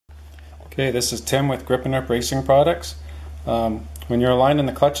Okay, this is Tim with Grip and Rip Racing Products. When you're aligning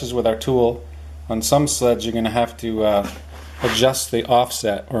the clutches with our tool, on some sleds you're going to have to adjust the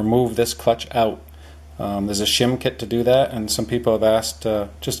offset or move this clutch out. There's a shim kit to do that, and some people have asked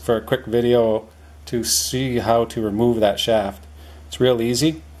just for a quick video to see how to remove that shaft. It's real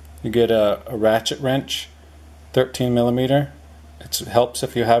easy. You get a ratchet wrench, 13 millimeter. It helps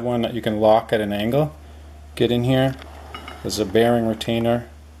if you have one that you can lock at an angle. Get in here. There's a bearing retainer.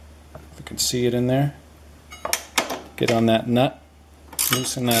 You can see it in there. Get on that nut,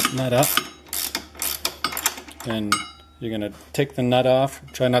 loosen that nut up, and you're going to take the nut off.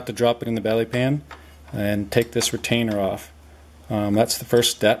 Try not to drop it in the belly pan, and take this retainer off. That's the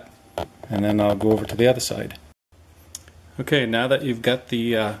first step, and then I'll go over to the other side. Okay, now that you've got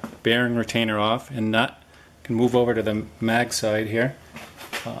the bearing retainer off and nut, you can move over to the mag side here.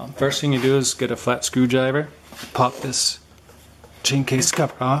 First thing you do is get a flat screwdriver, pop this chain case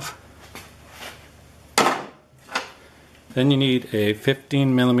cover off. Then you need a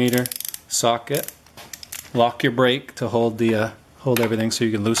 15 millimeter socket. Lock your brake to hold everything so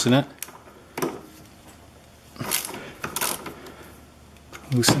you can loosen it.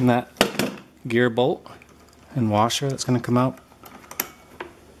 Loosen that gear bolt and washer that's going to come out.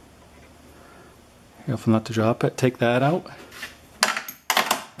 Careful not to drop it. Take that out.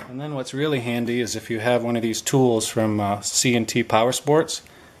 And then what's really handy is if you have one of these tools from C&T Power Sports.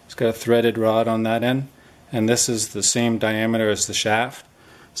 It's got a threaded rod on that end, and this is the same diameter as the shaft.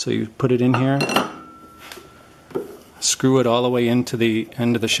 So you put it in here, screw it all the way into the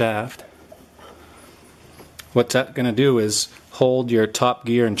end of the shaft. What that's going to do is hold your top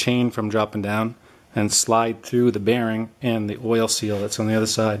gear and chain from dropping down and slide through the bearing and the oil seal that's on the other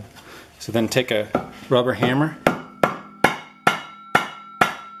side. So then take a rubber hammer,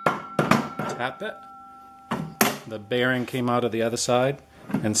 tap it. The bearing came out of the other side,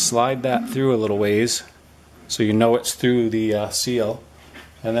 and slide that through a little ways so you know it's through the seal.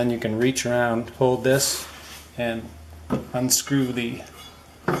 And then you can reach around, hold this, and unscrew the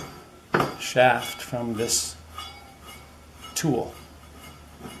shaft from this tool.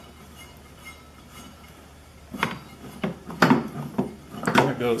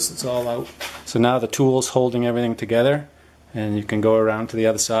 There it goes, it's all out. So now the tool's holding everything together, and you can go around to the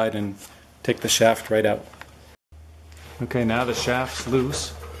other side and take the shaft right out. Okay, now the shaft's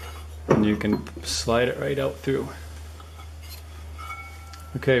loose, and you can slide it right out through.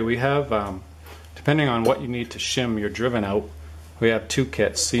 Okay, we have, depending on what you need to shim your driven out, we have two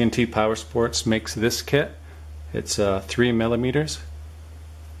kits. C&T Power Sports makes this kit. It's 3 millimeters.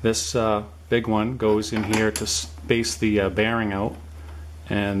 This big one goes in here to space the bearing out,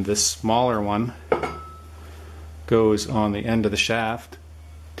 and this smaller one goes on the end of the shaft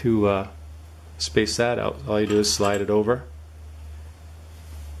to space that out. All you do is slide it over,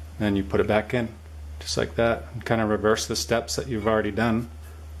 and you put it back in, just like that, and kind of reverse the steps that you've already done.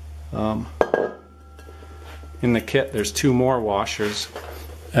 In the kit there's two more washers,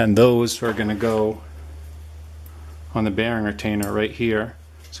 and those are going to go on the bearing retainer right here,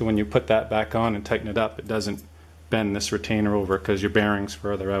 so when you put that back on and tighten it up, it doesn't bend this retainer over because your bearing's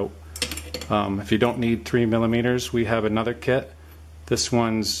further out. If you don't need 3 millimeters, we have another kit. This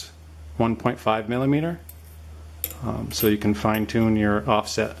one's 1.5 millimeter, so you can fine-tune your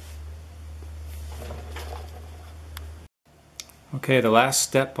offset. Okay, the last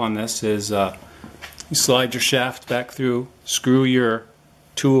step on this is you slide your shaft back through, screw your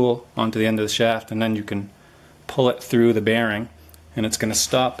tool onto the end of the shaft, and then you can pull it through the bearing, and it's going to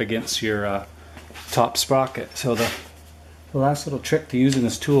stop against your top sprocket. So the last little trick to using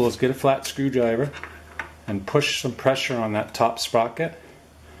this tool is get a flat screwdriver and push some pressure on that top sprocket,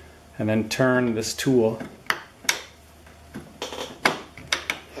 and then turn this tool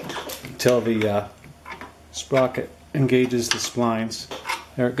until the sprocket engages the splines.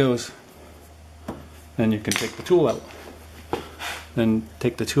 There it goes. Then you can take the tool out. Then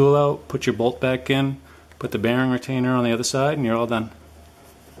take the tool out, put your bolt back in, put the bearing retainer on the other side, and you're all done.